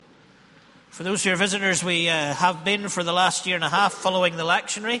For those who are visitors, we have been for the last year and a half following the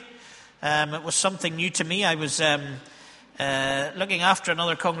lectionary. It was something new to me. I was looking after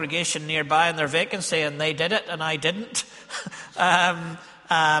another congregation nearby in their vacancy, and they did it, and I didn't,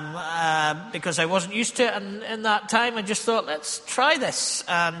 because I wasn't used to it. And in that time, I just thought, let's try this.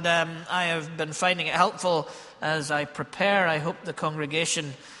 And I have been finding it helpful as I prepare. I hope the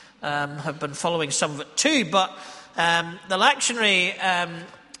congregation have been following some of it too. But the lectionary,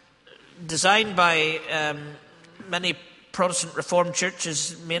 designed by many Protestant Reformed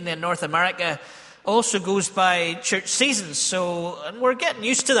churches, mainly in North America, also goes by church seasons. And we're getting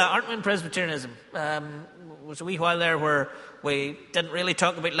used to that, aren't we, in Presbyterianism? There was a wee while there where we didn't really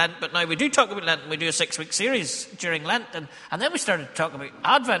talk about Lent, but now we do talk about Lent, and we do a 6-week series during Lent. And then we started to talk about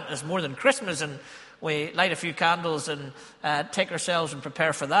Advent as more than Christmas, and we light a few candles and take ourselves and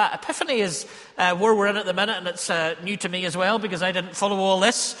prepare for that. Epiphany is where we're in at the minute, and it's new to me as well, because I didn't follow all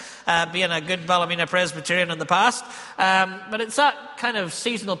this, being a good Ballymena Presbyterian in the past. But it's that kind of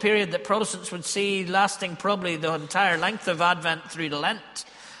seasonal period that Protestants would see lasting probably the entire length of Advent through to Lent.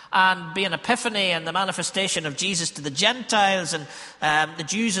 And being Epiphany and the manifestation of Jesus to the Gentiles and the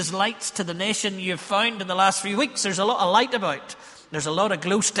Jews as lights to the nation, you've found in the last few weeks there's a lot of light about. There's a lot of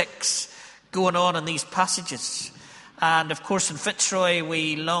glow sticks going on in these passages. And of course in Fitzroy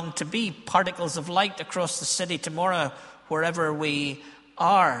we long to be particles of light across the city tomorrow wherever we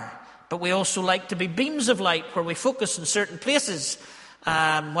are. But we also like to be beams of light where we focus in certain places,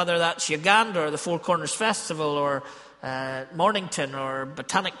 whether that's Uganda or the Four Corners Festival or Mornington or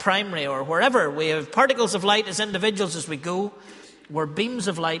Botanic Primary or wherever. We have particles of light as individuals as we go. We're beams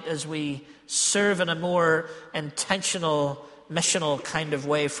of light as we serve in a more intentional, missional kind of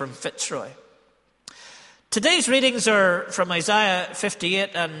way from Fitzroy. Today's readings are from Isaiah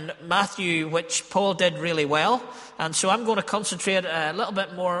 58 and Matthew, which Paul did really well. And so I'm going to concentrate a little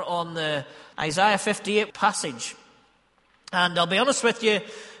bit more on the Isaiah 58 passage. And I'll be honest with you,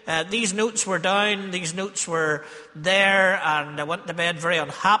 these notes were down, these notes were there, and I went to bed very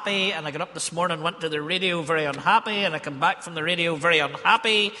unhappy, and I got up this morning, went to the radio very unhappy, and I come back from the radio very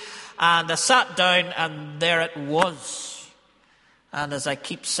unhappy, and I sat down, and there it was. And as I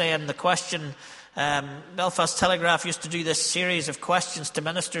keep saying, the question, Belfast Telegraph used to do this series of questions to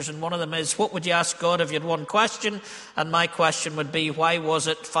ministers, and one of them is, what would you ask God if you had one question? And my question would be, why was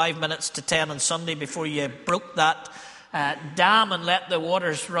it 5 minutes to 10 on Sunday before you broke that dam and let the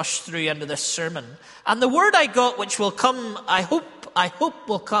waters rush through into this sermon? And the word I got, which will come, I hope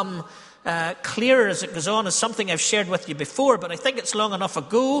will come clearer as it goes on, is something I've shared with you before, but I think it's long enough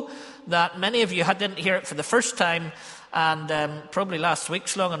ago that many of you didn't hear it for the first time, and probably last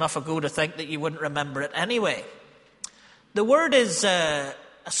week's long enough ago to think that you wouldn't remember it anyway. The word is a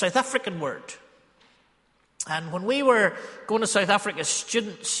South African word. And when we were going to South Africa as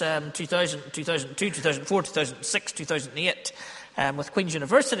students, 2000, 2002, 2004, 2006, 2008, with Queen's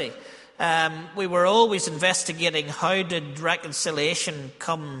University, we were always investigating how did reconciliation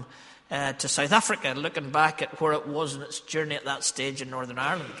come to South Africa, looking back at where it was in its journey at that stage in Northern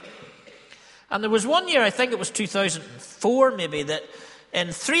Ireland. And there was one year, I think it was 2004 maybe, that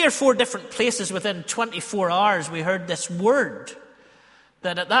in 3 or 4 different places within 24 hours we heard this word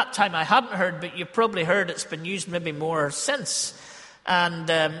that at that time I hadn't heard, but you've probably heard it's been used maybe more since. And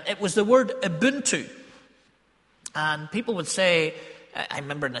it was the word Ubuntu. And people would say, I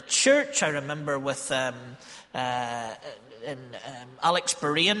remember in a church, I remember with Alex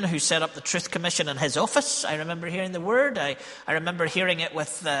Berean, who set up the Truth Commission in his office. I remember hearing the word. I remember hearing it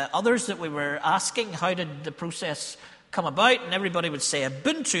with others that we were asking, how did the process come about? And everybody would say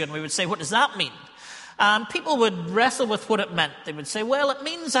Ubuntu, and we would say, what does that mean? People would wrestle with what it meant. They would say, well, it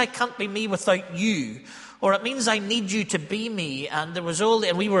means I can't be me without you, or it means I need you to be me. And there was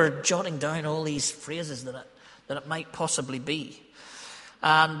and we were jotting down all these phrases that it might possibly be.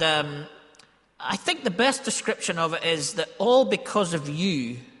 And I think the best description of it is that all because of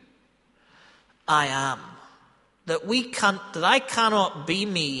you, I am. That I cannot be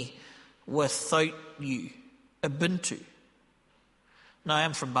me without you. Ubuntu. Now, I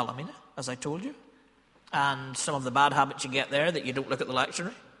am from Ballymena, as I told you. And some of the bad habits you get there, that you don't look at the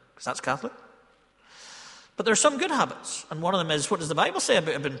lectionary, because that's Catholic. But there are some good habits, and one of them is, what does the Bible say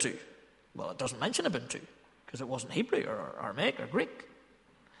about Ubuntu? Well, it doesn't mention Ubuntu, because it wasn't Hebrew or Aramaic or Greek.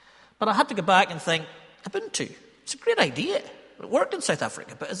 But I had to go back and think, Ubuntu, it's a great idea. It worked in South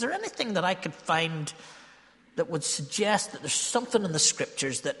Africa, but is there anything that I could find that would suggest that there's something in the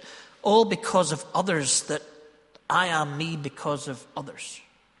scriptures that all because of others, that I am me because of others?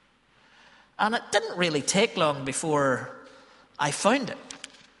 And it didn't really take long before I found it,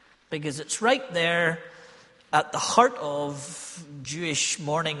 because it's right there at the heart of Jewish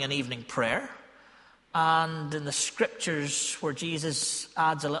morning and evening prayer, and in the scriptures where Jesus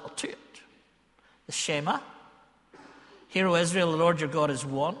adds a little to it. The Shema. Hear, O Israel, the Lord your God is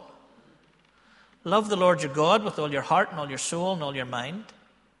one. Love the Lord your God with all your heart and all your soul and all your mind.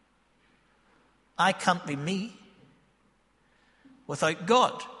 I can't be me without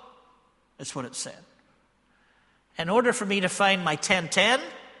God, is what it said. In order for me to find my 10-10,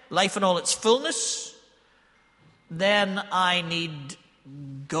 life in all its fullness, then I need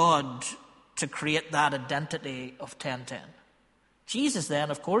God to create that identity of 10-10. Jesus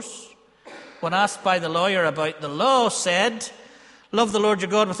then, of course, when asked by the lawyer about the law, said, love the Lord your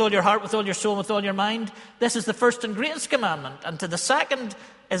God with all your heart, with all your soul, with all your mind. This is the first and greatest commandment. And to the second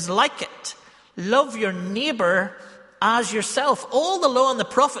is like it. Love your neighbour as yourself. All the law and the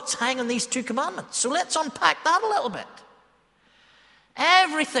prophets hang on these two commandments. So let's unpack that a little bit.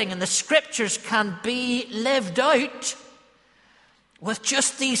 Everything in the scriptures can be lived out with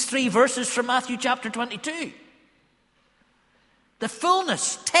just these 3 verses from Matthew chapter 22. The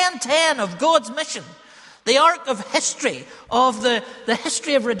fullness, 10-10 of God's mission. The arc of history, of the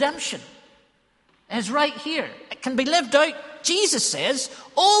history of redemption, is right here. It can be lived out. Jesus says,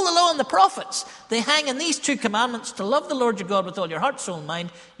 all the law and the prophets, they hang in these 2 commandments: to love the Lord your God with all your heart, soul, and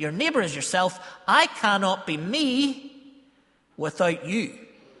mind, your neighbour as yourself. I cannot be me without you,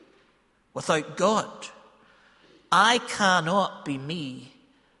 without God. I cannot be me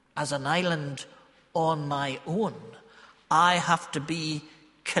as an island on my own. I have to be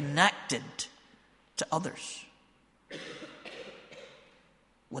connected to others.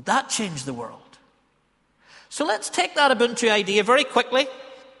 Would that change the world? So let's take that Ubuntu idea very quickly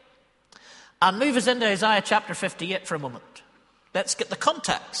and move us into Isaiah chapter 58 for a moment. Let's get the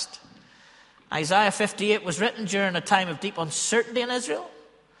context. Isaiah 58 was written during a time of deep uncertainty in Israel.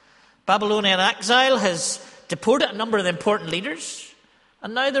 Babylonian exile has deported a number of the important leaders,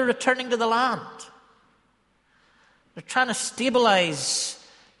 and now they're returning to the land. They're trying to stabilize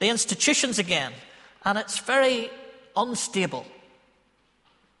the institutions again, and it's very unstable.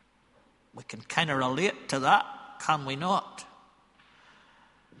 We can kind of relate to that, can we not?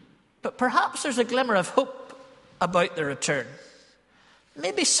 But perhaps there's a glimmer of hope about their return.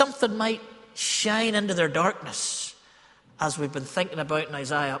 Maybe something might shine into their darkness, as we've been thinking about in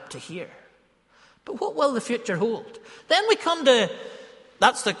Isaiah up to here. But what will the future hold? Then we come to,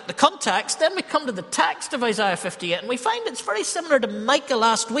 that's the context, then we come to the text of Isaiah 58, and we find it's very similar to Micah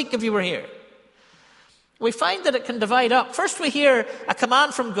last week, if you were here. We find that it can divide up. First we hear a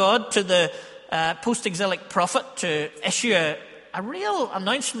command from God to the post-exilic prophet to issue a real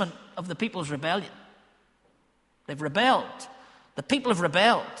announcement of the people's rebellion. They've rebelled. The people have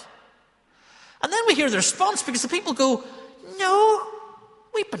rebelled. And then we hear the response, because the people go, no,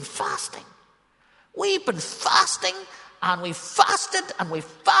 we've been fasting. We've been fasting, and we've fasted, and we've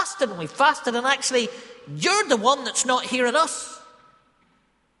fasted, and we've fasted, and actually, you're the one that's not hearing us.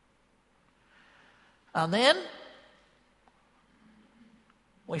 And then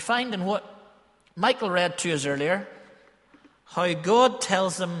we find in what Michael read to us earlier, how God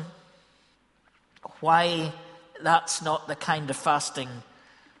tells them why that's not the kind of fasting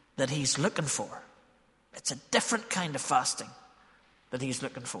that he's looking for. It's a different kind of fasting that he's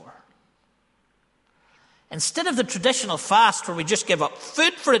looking for. Instead of the traditional fast where we just give up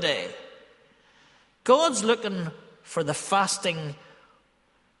food for a day, God's looking for the fasting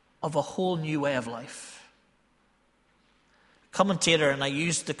of a whole new way of life. Commentator, and I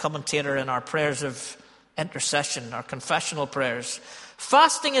used the commentator in our prayers of intercession, our confessional prayers.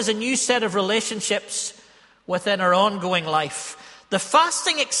 Fasting is a new set of relationships within our ongoing life. The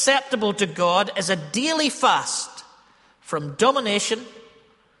fasting acceptable to God is a daily fast from domination,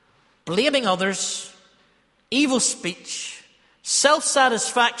 blaming others, evil speech,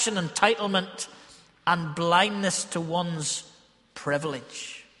 self-satisfaction, entitlement, and blindness to one's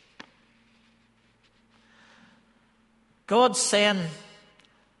privilege. God's saying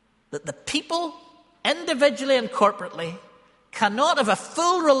that the people, individually and corporately, cannot have a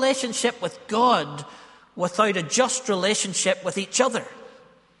full relationship with God without a just relationship with each other.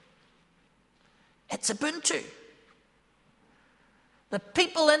 It's Ubuntu. The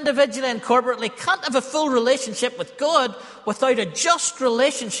people individually and corporately can't have a full relationship with God without a just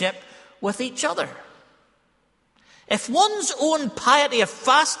relationship with each other. If one's own piety of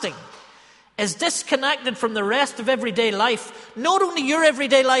fasting is disconnected from the rest of everyday life, not only your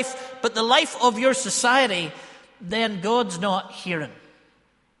everyday life, but the life of your society, then God's not hearing.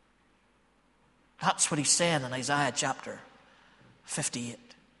 That's what he's saying in Isaiah chapter 58.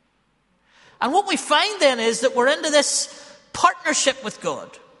 And what we find then is that we're into this partnership with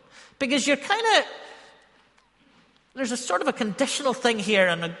God. Because you're kind of There's a sort of a conditional thing here,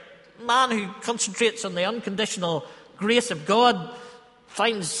 and a man who concentrates on the unconditional grace of God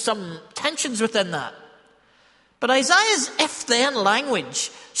finds some tensions within that. But Isaiah's if-then language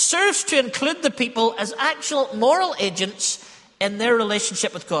serves to include the people as actual moral agents in their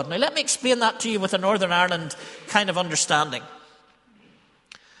relationship with God. Now, let me explain that to you with a Northern Ireland kind of understanding.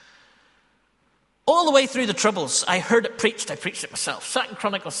 All the way through the Troubles, I heard it preached. I preached it myself. 2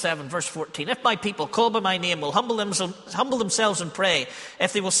 Chronicles 7, verse 14. If my people called by my name will humble themselves and pray,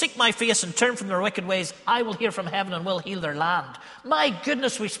 if they will seek my face and turn from their wicked ways, I will hear from heaven and will heal their land. My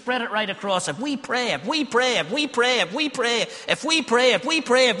goodness, we spread it right across. If we pray, if we pray, if we pray, if we pray, if we pray, if we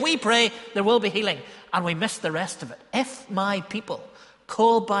pray, if we pray, there will be healing. And we miss the rest of it. If my people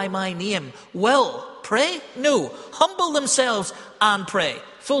called by my name will pray? No. Humble themselves and pray.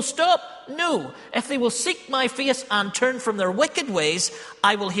 Full stop? No. If they will seek my face and turn from their wicked ways,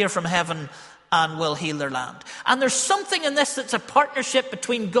 I will hear from heaven and will heal their land. And there's something in this that's a partnership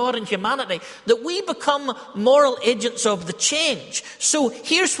between God and humanity, that we become moral agents of the change. So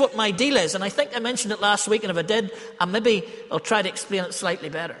here's what my deal is, and I think I mentioned it last week, and if I did, maybe I'll try to explain it slightly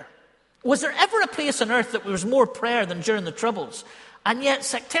better. Was there ever a place on earth that there was more prayer than during the Troubles? And yet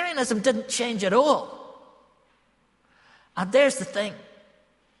sectarianism didn't change at all. And there's the thing.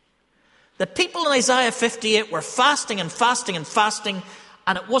 The people in Isaiah 58 were fasting and fasting and fasting,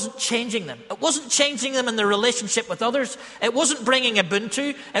 and it wasn't changing them. It wasn't changing them in their relationship with others. It wasn't bringing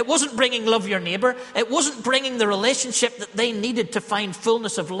Ubuntu. It wasn't bringing love your neighbour. It wasn't bringing the relationship that they needed to find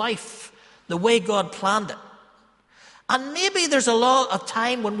fullness of life the way God planned it. And maybe there's a lot of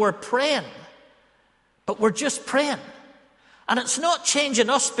time when we're praying, but we're just praying. And it's not changing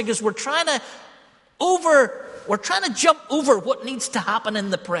us because we're trying to jump over what needs to happen in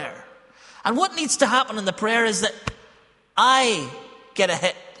the prayer. And what needs to happen in the prayer is that I get a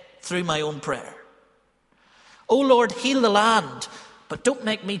hit through my own prayer. Oh Lord, heal the land, but don't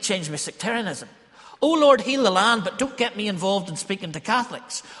make me change my sectarianism. Oh Lord, heal the land, but don't get me involved in speaking to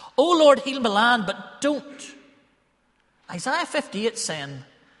Catholics. Oh Lord, heal my land, but don't. Isaiah 58 is saying,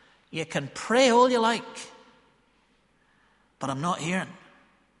 you can pray all you like, but I'm not hearing.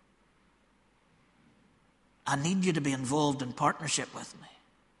 I need you to be involved in partnership with me.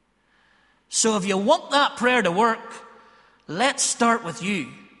 So if you want that prayer to work, let's start with you.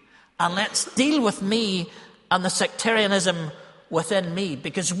 And let's deal with me and the sectarianism within me.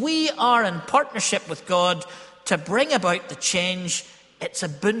 Because we are in partnership with God to bring about the change. It's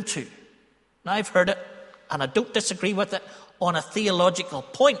Ubuntu. Now I've heard it, and I don't disagree with it, on a theological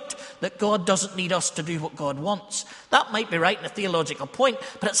point, that God doesn't need us to do what God wants. That might be right in a theological point,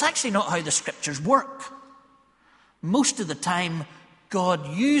 but it's actually not how the scriptures work. Most of the time,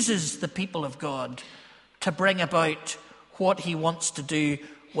 God uses the people of God to bring about what he wants to do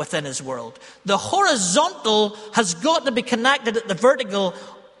within his world. The horizontal has got to be connected at the vertical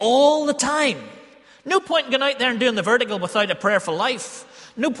all the time. No point in going out there and doing the vertical without a prayerful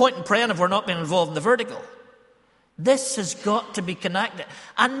life. No point in praying if we're not being involved in the vertical. This has got to be connected.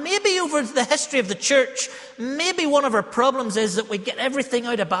 And maybe over the history of the church, maybe one of our problems is that we get everything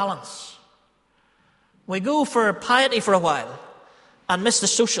out of balance. We go for piety for a while and miss the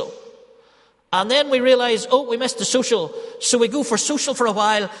social. And then we realize, we missed the social, so we go for social for a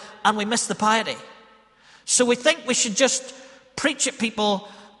while and we miss the piety. So we think we should just preach at people,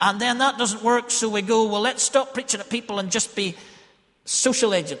 and then that doesn't work, so we go, let's stop preaching at people and just be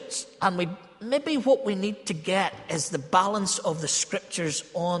social agents. And maybe what we need to get is the balance of the scriptures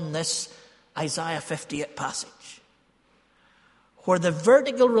on this Isaiah 58 passage, where the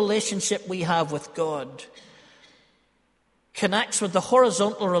vertical relationship we have with God connects with the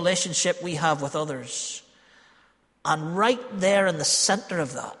horizontal relationship we have with others. And right there in the center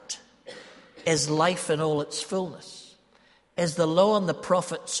of that is life in all its fullness, is the law and the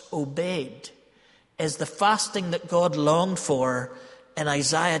prophets obeyed, is the fasting that God longed for in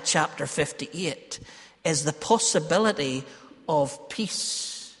Isaiah chapter 58, is the possibility of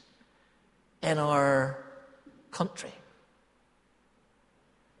peace in our country.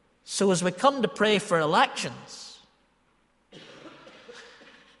 So as we come to pray for elections,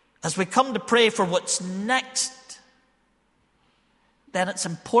 as we come to pray for what's next, then it's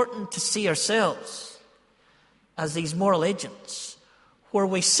important to see ourselves as these moral agents, where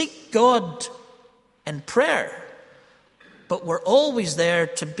we seek God in prayer, but we're always there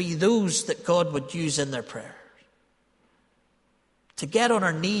to be those that God would use in their prayer. To get on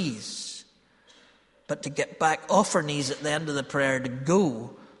our knees, but to get back off our knees at the end of the prayer, to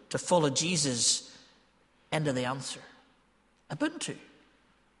go to follow Jesus into the answer. Ubuntu.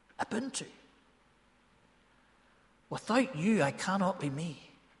 Without you, I cannot be me.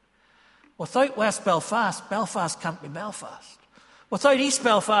 Without West Belfast, Belfast can't be Belfast. Without East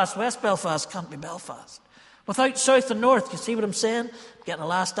Belfast, West Belfast can't be Belfast. Without South and North, you see what I'm saying? I'm getting a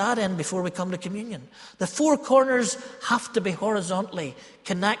last ad in before we come to communion. The four corners have to be horizontally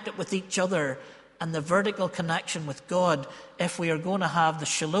connected with each other and the vertical connection with God if we are going to have the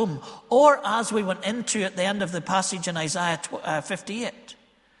shalom. Or as we went into at the end of the passage in Isaiah 58,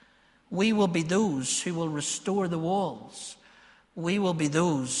 we will be those who will restore the walls. We will be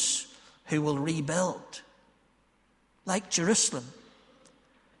those who will rebuild, like Jerusalem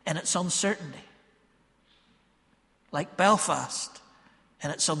in its uncertainty, like Belfast in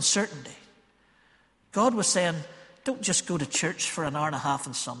its uncertainty. God was saying, don't just go to church for an hour and a half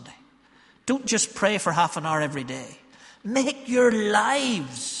on Sunday. Don't just pray for half an hour every day. Make your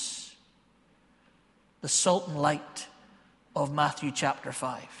lives the salt and light of Matthew chapter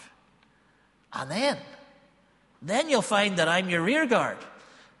 5. And then you'll find that I'm your rear guard.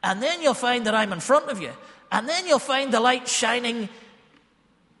 And then you'll find that I'm in front of you. And then you'll find the light shining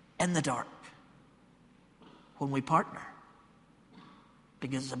in the dark when we partner.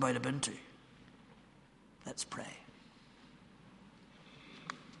 Because it's about Ubuntu. Let's pray.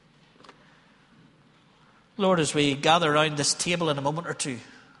 Lord, as we gather around this table in a moment or two,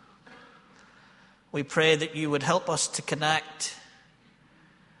 we pray that you would help us to connect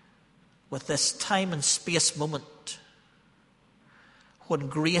with this time and space moment when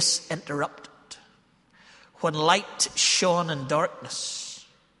grace interrupted, when light shone in darkness,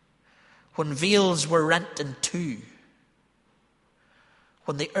 when veils were rent in two,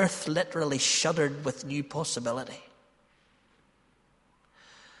 when the earth literally shuddered with new possibility.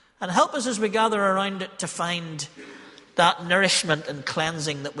 And help us as we gather around it to find that nourishment and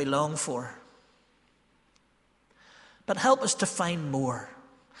cleansing that we long for. But help us to find more.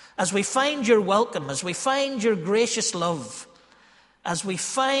 As we find your welcome, as we find your gracious love, as we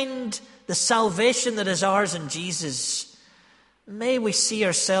find the salvation that is ours in Jesus, may we see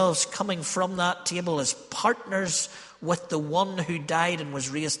ourselves coming from that table as partners with the one who died and was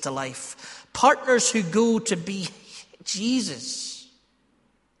raised to life. Partners who go to be Jesus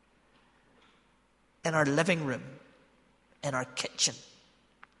in our living room, in our kitchen,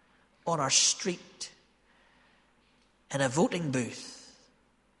 on our street, in a voting booth,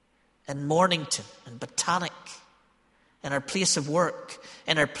 in Mornington, in Botanic, in our place of work,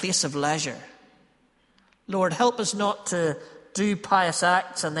 in our place of leisure. Lord, help us not to do pious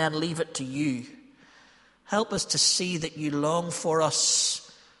acts and then leave it to you. Help us to see that you long for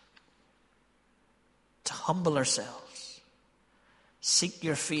us to humble ourselves, seek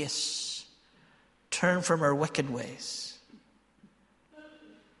your face, turn from our wicked ways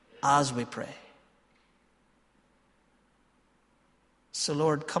as we pray. So,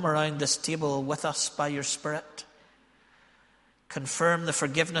 Lord, come around this table with us by your Spirit. Confirm the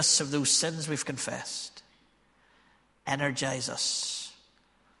forgiveness of those sins we've confessed. Energize us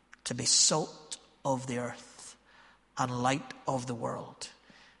to be salt of the earth and light of the world.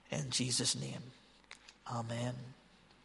 In Jesus' name, amen.